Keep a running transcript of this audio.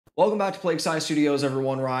Welcome back to Scythe Studios,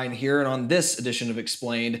 everyone. Ryan here, and on this edition of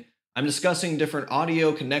Explained, I'm discussing different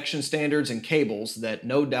audio connection standards and cables that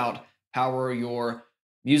no doubt power your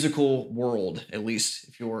musical world, at least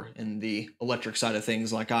if you're in the electric side of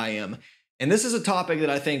things like I am. And this is a topic that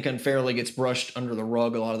I think unfairly gets brushed under the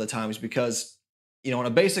rug a lot of the times because, on a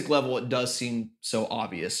basic level, it does seem so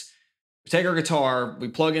obvious. We take our guitar, we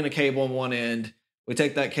plug in a cable on one end, we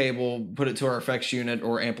take that cable, put it to our effects unit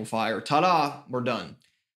or amplifier, ta-da, we're done.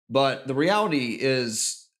 But the reality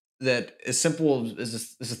is that as simple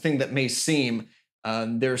as a thing that may seem,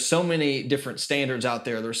 there's so many different standards out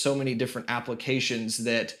there. There's so many different applications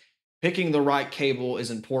that picking the right cable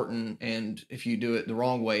is important. And if you do it the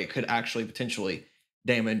wrong way, it could actually potentially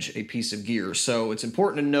damage a piece of gear. So it's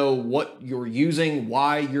important to know what you're using,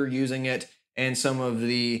 why you're using it, and some of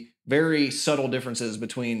the very subtle differences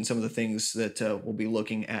between some of the things that we'll be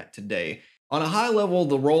looking at today. On a high level,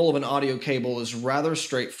 the role of an audio cable is rather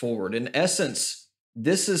straightforward. In essence,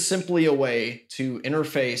 this is simply a way to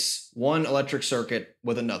interface one electric circuit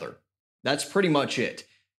with another. That's pretty much it.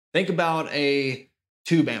 Think about a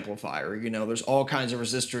tube amplifier. There's all kinds of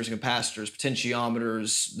resistors and capacitors,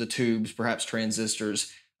 potentiometers, the tubes, perhaps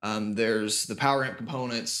transistors. There's the power amp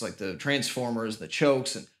components like the transformers, the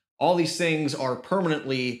chokes, and all these things are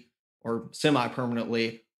permanently or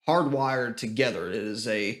semi-permanently hardwired together. It is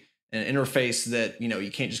an interface that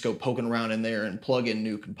you can't just go poking around in there and plug in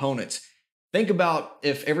new components. Think about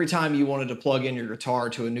if every time you wanted to plug in your guitar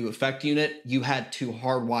to a new effect unit, you had to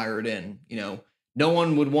hardwire it in. No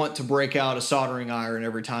one would want to break out a soldering iron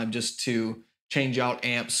every time just to change out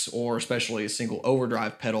amps or especially a single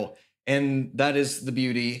overdrive pedal. And that is the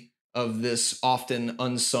beauty of this often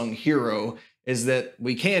unsung hero, is that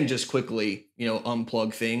we can just quickly,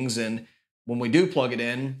 unplug things. And when we do plug it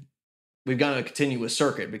in, we've got a continuous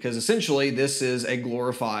circuit because essentially this is a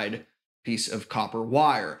glorified piece of copper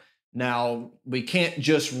wire. Now, we can't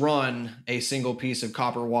just run a single piece of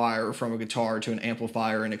copper wire from a guitar to an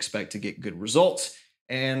amplifier and expect to get good results.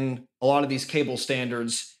 And a lot of these cable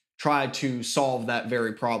standards try to solve that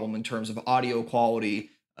very problem in terms of audio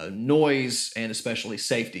quality, noise, and especially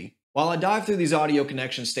safety. While I dive through these audio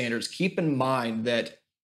connection standards, keep in mind that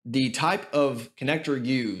the type of connector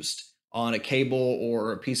used on a cable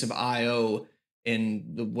or a piece of I/O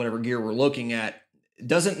in whatever gear we're looking at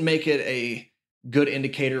doesn't make it a good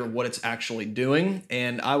indicator of what it's actually doing.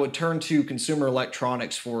 And I would turn to consumer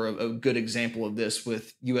electronics for a good example of this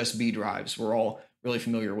with USB drives. We're all really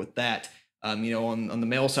familiar with that. On the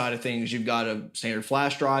male side of things, you've got a standard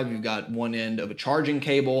flash drive, you've got one end of a charging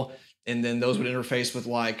cable, and then those would interface with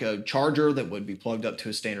like a charger that would be plugged up to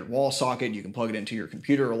a standard wall socket. You can plug it into your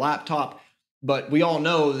computer or laptop. But we all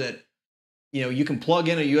know that you can plug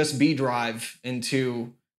in a USB drive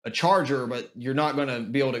into a charger, but you're not going to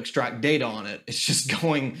be able to extract data on it. It's just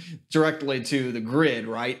going directly to the grid,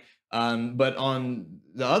 right? But on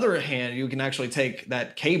the other hand, you can actually take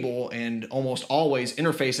that cable and almost always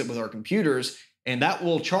interface it with our computers, and that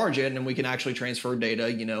will charge it, and we can actually transfer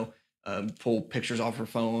data, pull pictures off our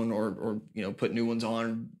phone or put new ones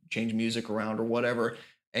on, change music around or whatever.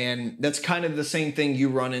 And that's kind of the same thing you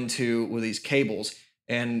run into with these cables.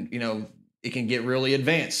 And, it can get really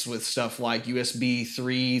advanced with stuff like USB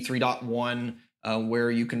 3, 3.1, where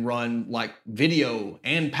you can run like video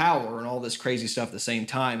and power and all this crazy stuff at the same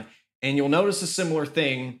time. And you'll notice a similar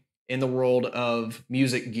thing in the world of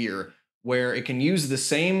music gear, where it can use the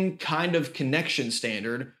same kind of connection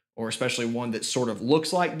standard, or especially one that sort of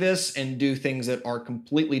looks like this, and do things that are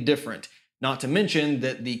completely different. Not to mention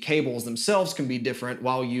that the cables themselves can be different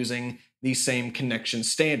while using the same connection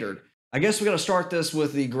standard. I guess we got to start this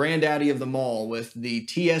with the granddaddy of them all, with the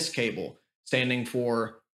TS cable, standing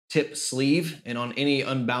for tip sleeve. And on any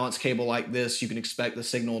unbalanced cable like this, you can expect the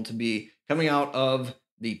signal to be coming out of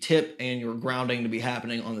the tip and your grounding to be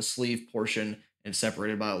happening on the sleeve portion and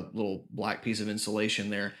separated by a little black piece of insulation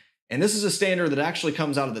there. And this is a standard that actually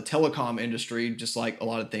comes out of the telecom industry, just like a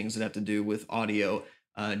lot of things that have to do with audio,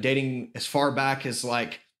 dating as far back as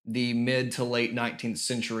like the mid to late 19th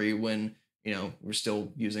century when we're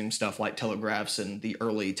still using stuff like telegraphs and the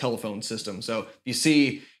early telephone system. So you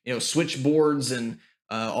see, switchboards and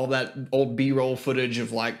all that old B-roll footage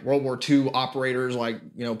of like World War II operators, like,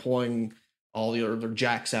 pulling all the other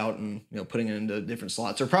jacks out and, putting it into different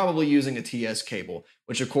slots. They're probably using a TS cable,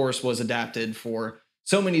 which of course was adapted for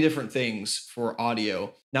so many different things for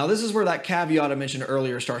audio. Now, this is where that caveat I mentioned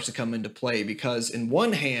earlier starts to come into play, because in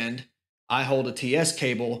one hand, I hold a TS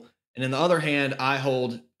cable, and in the other hand, I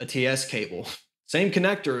hold a TS cable. Same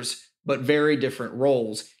connectors, but very different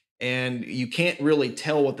roles. And you can't really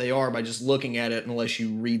tell what they are by just looking at it unless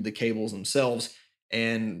you read the cables themselves.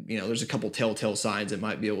 And, there's a couple telltale signs that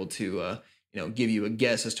might be able to, give you a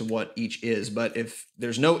guess as to what each is. But if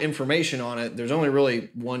there's no information on it, there's only really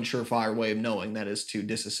one surefire way of knowing, that is to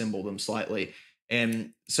disassemble them slightly.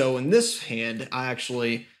 And so in this hand, I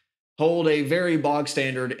actually hold a very bog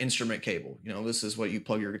standard instrument cable. This is what you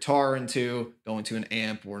plug your guitar into, go into an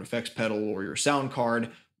amp or an effects pedal or your sound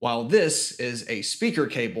card, while this is a speaker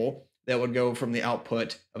cable that would go from the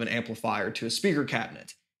output of an amplifier to a speaker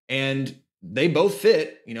cabinet. And they both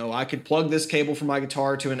fit. I could plug this cable from my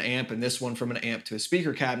guitar to an amp and this one from an amp to a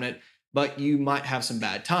speaker cabinet, but you might have some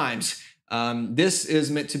bad times. This is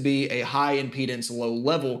meant to be a high impedance, low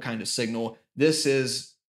level kind of signal. This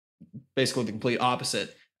is basically the complete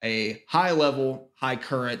opposite, a high level, high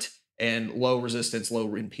current, and low resistance, low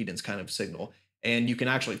impedance kind of signal. And you can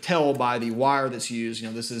actually tell by the wire that's used.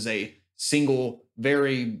 This is a single,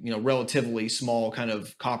 very, relatively small kind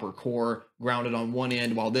of copper core grounded on one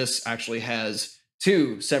end, while this actually has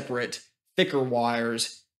two separate thicker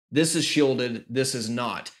wires. This is shielded, this is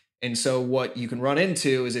not. And so what you can run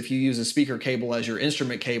into is, if you use a speaker cable as your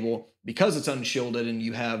instrument cable, because it's unshielded and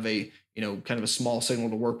you have a, kind of a small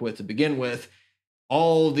signal to work with to begin with,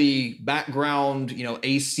 all the background,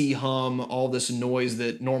 AC hum, all this noise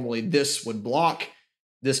that normally this would block,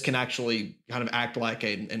 this can actually kind of act like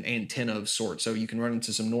an antenna of sorts. So you can run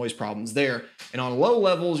into some noise problems there. And on low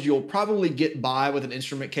levels, you'll probably get by with an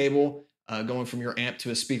instrument cable going from your amp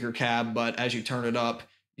to a speaker cab. But as you turn it up,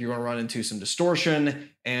 you're going to run into some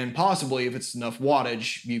distortion. And possibly, if it's enough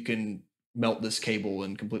wattage, you can melt this cable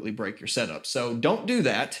and completely break your setup. So don't do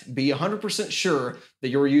that. Be 100% sure that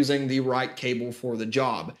you're using the right cable for the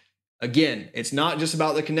job. Again, it's not just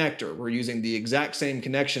about the connector. We're using the exact same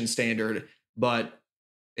connection standard, but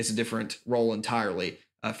it's a different role entirely.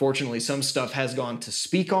 Fortunately, some stuff has gone to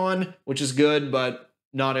speak on, which is good, but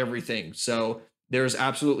not everything. So there's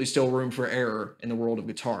absolutely still room for error in the world of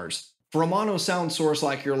guitars. For a mono sound source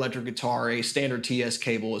like your electric guitar, a standard TS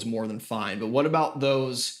cable is more than fine. But what about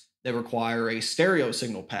those that require a stereo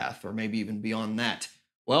signal path, or maybe even beyond that?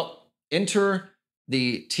 Well, enter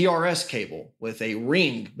the TRS cable with a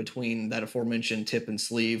ring between that aforementioned tip and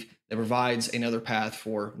sleeve that provides another path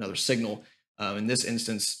for another signal. In this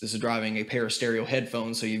instance, this is driving a pair of stereo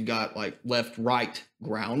headphones, so you've got like left-right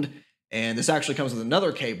ground. And this actually comes with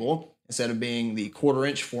another cable. Instead of being the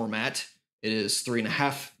 1/4-inch format, it is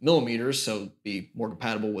 3.5 millimeters, so be more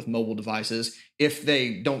compatible with mobile devices if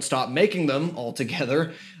they don't stop making them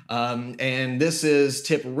altogether. And this is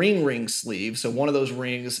tip ring sleeve. So one of those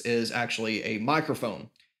rings is actually a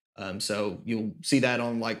microphone. So you'll see that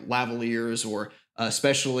on like lavaliers or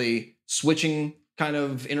especially switching kind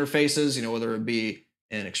of interfaces, whether it be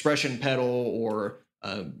an expression pedal or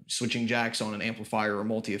switching jacks on an amplifier or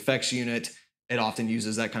multi-effects unit. It often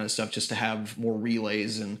uses that kind of stuff just to have more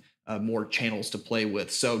relays and more channels to play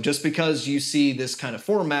with. So just because you see this kind of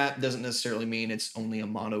format doesn't necessarily mean it's only a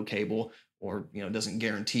mono cable, or doesn't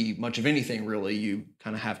guarantee much of anything really. You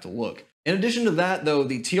kind of have to look. In addition to that, though,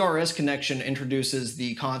 the TRS connection introduces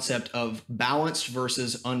the concept of balanced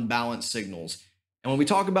versus unbalanced signals. And when we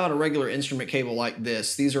talk about a regular instrument cable like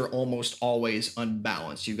this, these are almost always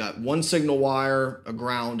unbalanced. You've got one signal wire, a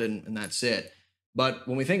ground, and that's it. But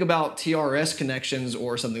when we think about TRS connections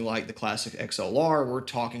or something like the classic XLR, we're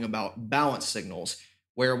talking about balanced signals,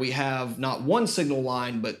 where we have not one signal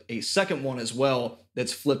line, but a second one as well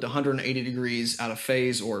that's flipped 180 degrees out of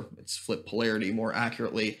phase, or it's flipped polarity more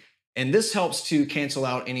accurately. And this helps to cancel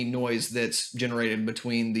out any noise that's generated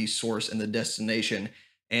between the source and the destination.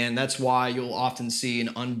 And that's why you'll often see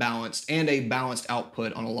an unbalanced and a balanced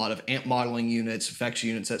output on a lot of amp modeling units, effects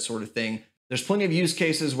units, that sort of thing. There's plenty of use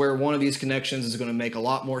cases where one of these connections is going to make a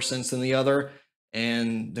lot more sense than the other.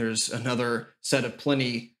 And there's another set of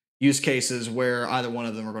plenty use cases where either one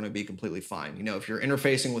of them are going to be completely fine. If you're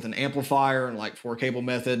interfacing with an amplifier and like 4-cable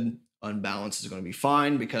method, unbalanced is going to be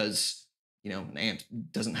fine because, an amp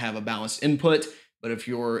doesn't have a balanced input. But if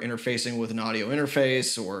you're interfacing with an audio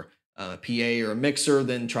interface or a PA or a mixer,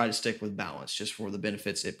 then try to stick with balance just for the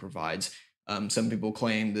benefits it provides. Some people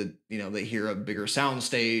claim that, they hear a bigger sound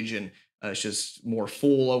stage and it's just more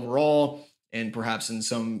full overall. And perhaps in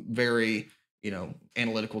some very,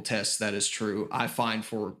 analytical tests, that is true. I find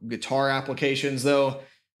for guitar applications, though,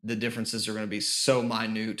 the differences are going to be so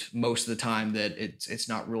minute most of the time that it's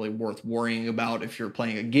not really worth worrying about if you're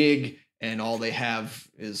playing a gig and all they have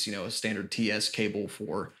is, a standard TS cable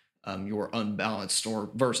for your unbalanced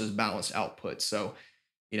or versus balanced output. So,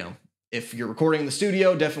 if you're recording in the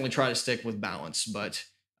studio, definitely try to stick with balance. But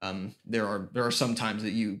there are some times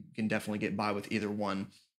that you can definitely get by with either one.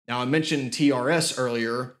 Now, I mentioned TRS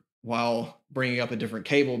earlier while bringing up a different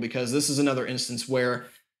cable, because this is another instance where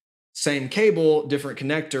same cable, different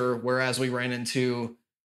connector, whereas we ran into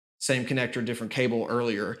same connector, different cable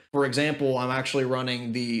earlier. For example, I'm actually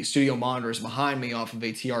running the studio monitors behind me off of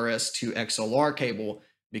a TRS to XLR cable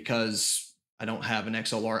because I don't have an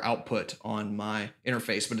XLR output on my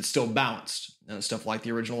interface, but it's still balanced. Stuff like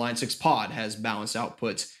the original Line 6 Pod has balanced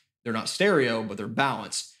outputs. They're not stereo, but they're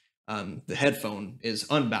balanced. The headphone is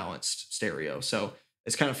unbalanced stereo. So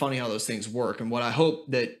it's kind of funny how those things work. And what I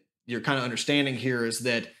hope that you're kind of understanding here is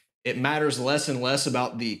that it matters less and less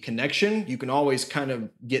about the connection. You can always kind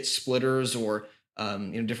of get splitters or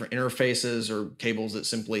different interfaces or cables that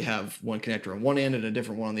simply have one connector on one end and a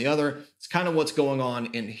different one on the other. It's kind of what's going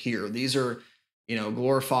on in here. These are,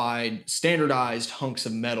 glorified, standardized hunks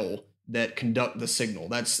of metal that conduct the signal.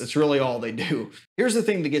 That's really all they do. Here's the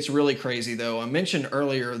thing that gets really crazy though. I mentioned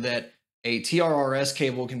earlier that a TRRS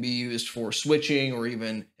cable can be used for switching or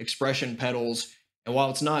even expression pedals. And while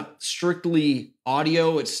it's not strictly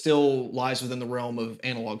audio, it still lies within the realm of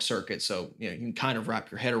analog circuits. So, you can kind of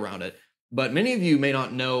wrap your head around it. But many of you may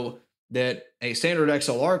not know that a standard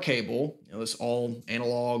XLR cable, this all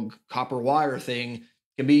analog copper wire thing,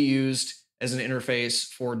 can be used as an interface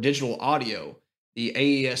for digital audio. The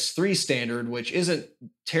AES-3 standard, which isn't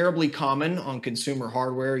terribly common on consumer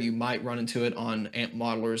hardware. You might run into it on amp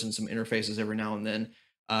modelers and some interfaces every now and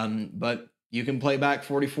then. But you can play back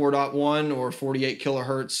 44.1 or 48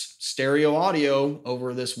 kilohertz stereo audio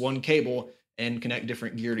over this one cable and connect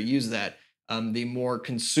different gear to use that. The more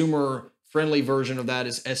consumer-friendly version of that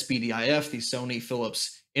is SPDIF, the Sony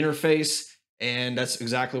Philips interface, and that's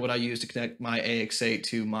exactly what I use to connect my AX8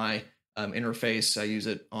 to my interface. I use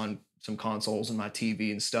it on some consoles and my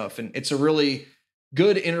TV and stuff, and it's a really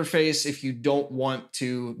good interface if you don't want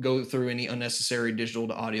to go through any unnecessary digital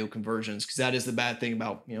to audio conversions, because that is the bad thing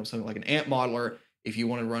about something like an amp modeler. If you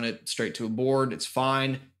want to run it straight to a board, it's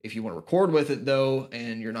fine. If you want to record with it though,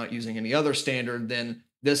 and you're not using any other standard, then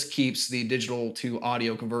this keeps the digital to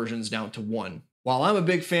audio conversions down to 1. While I'm a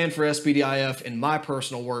big fan for SPDIF in my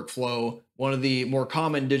personal workflow, one of the more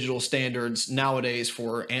common digital standards nowadays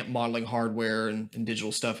for amp modeling hardware and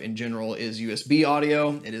digital stuff in general is USB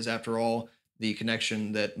audio. It is, after all, the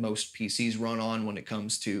connection that most PCs run on when it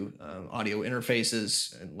comes to audio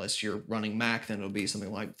interfaces. Unless you're running Mac, then it'll be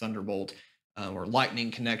something like Thunderbolt or Lightning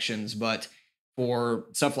connections. But for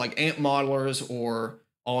stuff like amp modelers or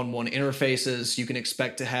all-in-one interfaces, you can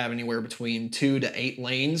expect to have anywhere between 2 to 8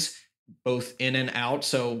 lanes, both in and out.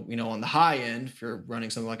 So, on the high end, if you're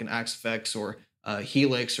running something like an Axe-Fx or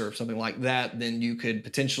Helix or something like that, then you could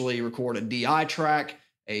potentially record a DI track,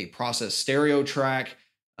 a process stereo track,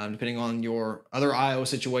 depending on your other IO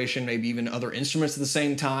situation, maybe even other instruments at the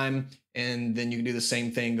same time. And then you can do the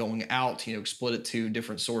same thing going out, split it to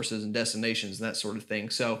different sources and destinations, and that sort of thing.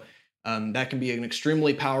 So that can be an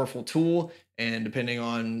extremely powerful tool. And depending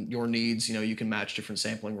on your needs, you can match different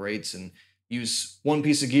sampling rates and use one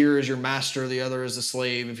piece of gear as your master, the other as the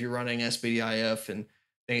slave if you're running SPDIF, and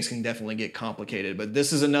things can definitely get complicated. But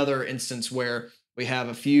this is another instance where we have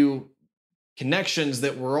a few connections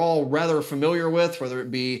that we're all rather familiar with, whether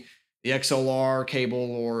it be the XLR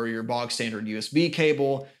cable or your bog standard USB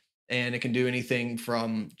cable, and it can do anything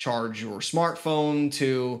from charge your smartphone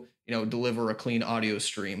to deliver a clean audio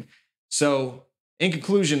stream. So in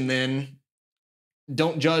conclusion then,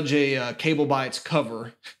 don't judge a cable by its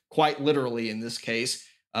cover, quite literally in this case.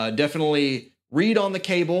 Definitely read on the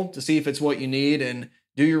cable to see if it's what you need, and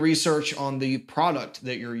do your research on the product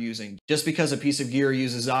that you're using. Just because a piece of gear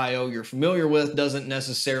uses IO you're familiar with doesn't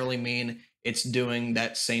necessarily mean it's doing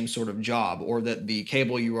that same sort of job, or that the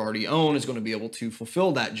cable you already own is going to be able to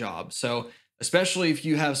fulfill that job. So especially if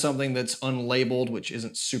you have something that's unlabeled, which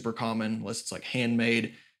isn't super common unless it's like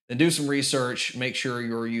handmade, then do some research, make sure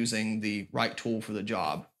you're using the right tool for the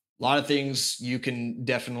job. A lot of things you can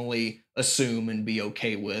definitely assume and be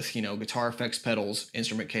okay with, guitar effects pedals,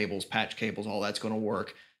 instrument cables, patch cables, all that's going to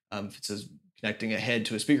work. If it says connecting a head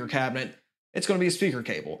to a speaker cabinet, it's going to be a speaker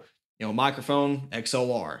cable. Microphone,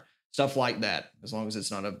 XLR, stuff like that, as long as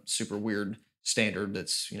it's not a super weird standard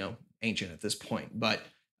that's, ancient at this point. But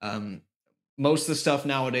most of the stuff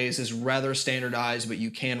nowadays is rather standardized, but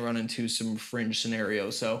you can run into some fringe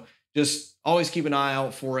scenarios. So just always keep an eye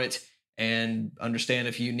out for it, and understand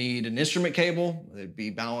if you need an instrument cable, it'd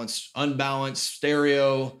be balanced, unbalanced,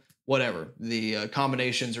 stereo, whatever. The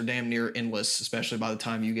combinations are damn near endless, especially by the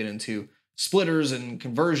time you get into splitters and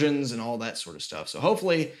conversions and all that sort of stuff. So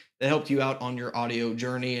hopefully that helped you out on your audio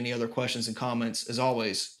journey. Any other questions and comments, as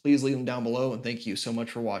always, please leave them down below, and thank you so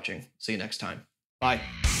much for watching. See you next time.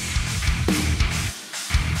 Bye.